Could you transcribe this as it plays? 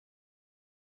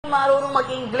marunong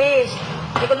mag-English.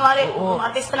 Di kunwari, kung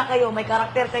artista na kayo, may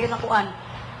karakter kayo na kuan,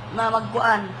 na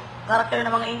magkuan, karakter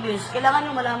na mga English, kailangan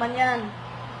nyo malaman yan.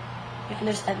 You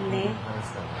understand me?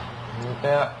 Understand.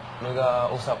 Kaya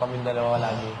nag-usap kami dalawa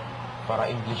lagi para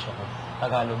English ako.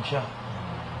 Tagalog siya.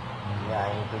 Yeah,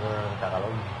 I need to learn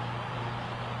Tagalog.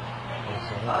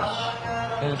 Also English.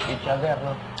 Help each other,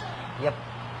 no? Yep.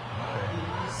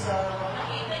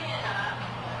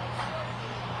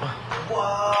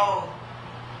 Wow!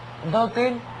 Ang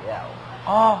datin? Yeah.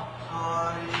 Ah!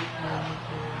 Sorry.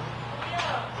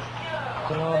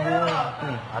 Grabe yun.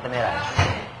 Ate Melai.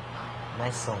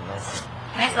 Nice song, nice song.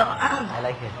 Nice, so, I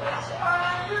like it.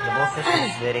 The voice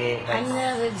is very nice.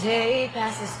 another day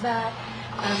passes by,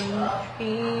 I'm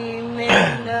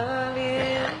dreaming of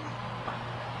you.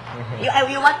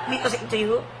 You want me to sing to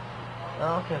you?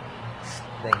 Oh, okay.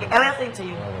 Thank you. I will sing to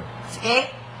you. Okay.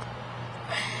 Okay?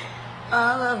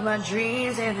 All of my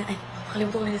dreams and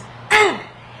kalimutan ko this.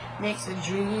 Makes the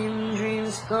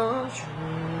dreams come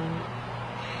true.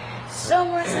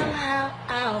 Somewhere, somehow,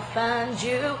 I'll find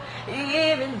you,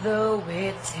 even though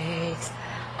it takes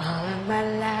all of my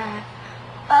life,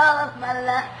 oh,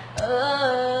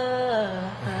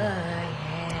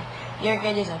 yeah. You're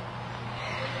good, Jason.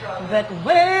 But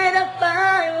when I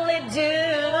finally do,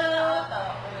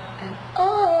 and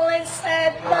all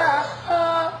inside my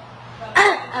heart,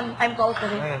 I'm called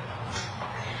for it.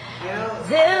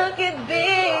 There could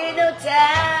be no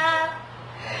doubt.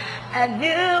 I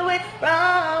knew it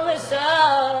from the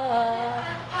start.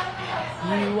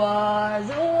 You are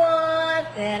the one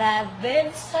that I've been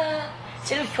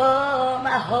searching for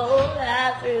my whole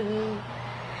life through.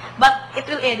 But it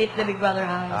will edit the Big Brother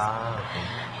house. Okay.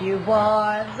 You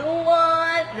are the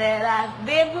one that I've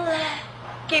been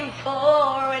looking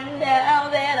for, and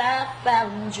now that I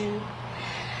found you,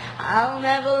 I'll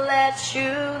never let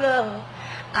you go.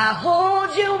 I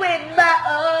hold you in my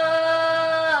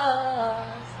arms.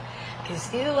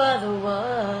 'Cause you are the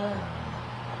one.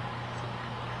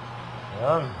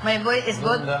 Yun. My voice is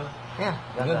good. Ganda. Yeah.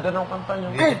 Ganda ng kanta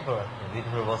niyo. Beautiful.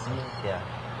 Beautiful voices. Yeah.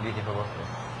 Beautiful voices.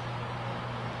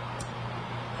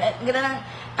 Ganda ng...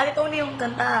 Ate Tony yung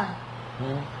kanta.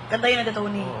 Kanta yun, Ate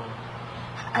Tony.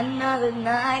 Another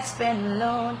night spent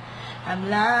alone. I'm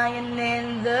lying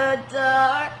in the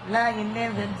dark. Lying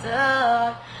in the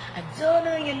dark. I don't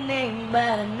know your name,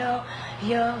 but I know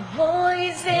your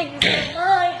voice sings in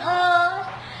my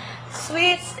heart.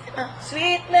 Sweet,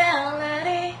 sweet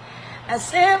melody, a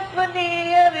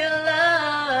symphony of your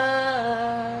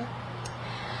love.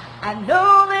 I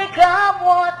know they come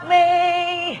what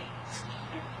may.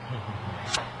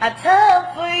 I time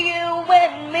for you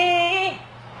and me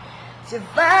to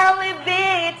finally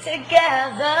be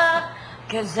together.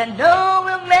 'Cause I know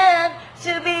we're meant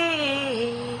to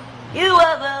be. You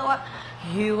are the one.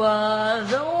 You are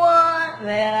the one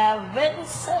that I've been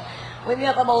so. When we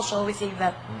have a ball show, we sing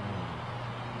that.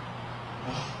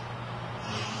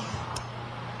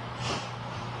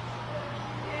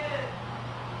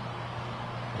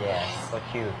 Yeah, so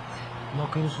cute.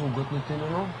 Laki yung sugat nito,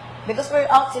 no? Because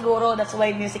we're out siguro, that's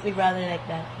why music Big Brother like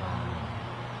that.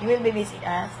 You will be missing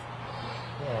us.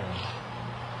 Yeah.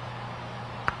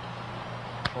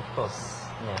 Of course.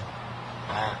 Yeah.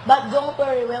 But don't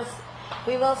worry,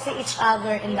 we will see each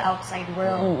other in the outside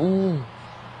world.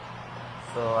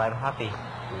 So I'm happy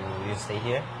to you stay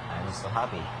here. I'm so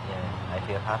happy. Yeah, I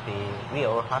feel happy. We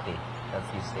are all happy that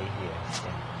you stay here.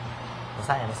 Yeah.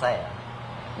 Masaya, masaya.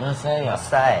 Masaya.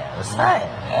 Masaya, masaya.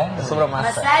 Sobrang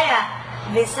masaya. Masaya,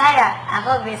 Bisaya,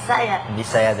 ako Bisaya.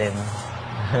 Bisaya din.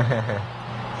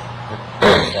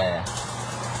 Bisaya.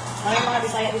 Maraming mga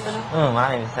Bisaya dito, no?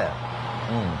 Maraming Bisaya.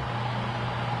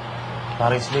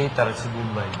 Paris later, si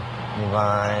Dubai.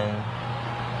 Divine.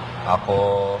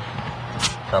 Ako.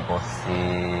 Tapos si...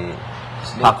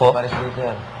 Ako? Paris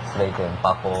later. Slayton.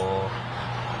 Paco.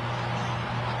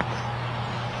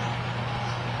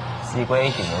 Si Kuya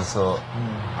 18 also.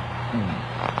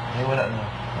 Ay, wala na.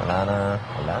 Wala na.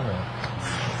 Wala na.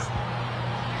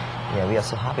 Yeah, we are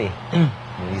so happy.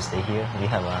 We stay here. I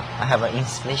have an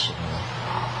inspiration.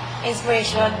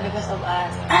 Inspiration because of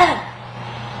us.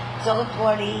 So don't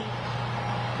worry.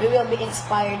 We will be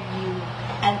inspired you.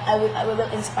 And I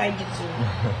will inspire you too.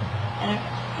 And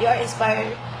you are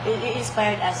inspired. You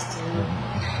inspired us too.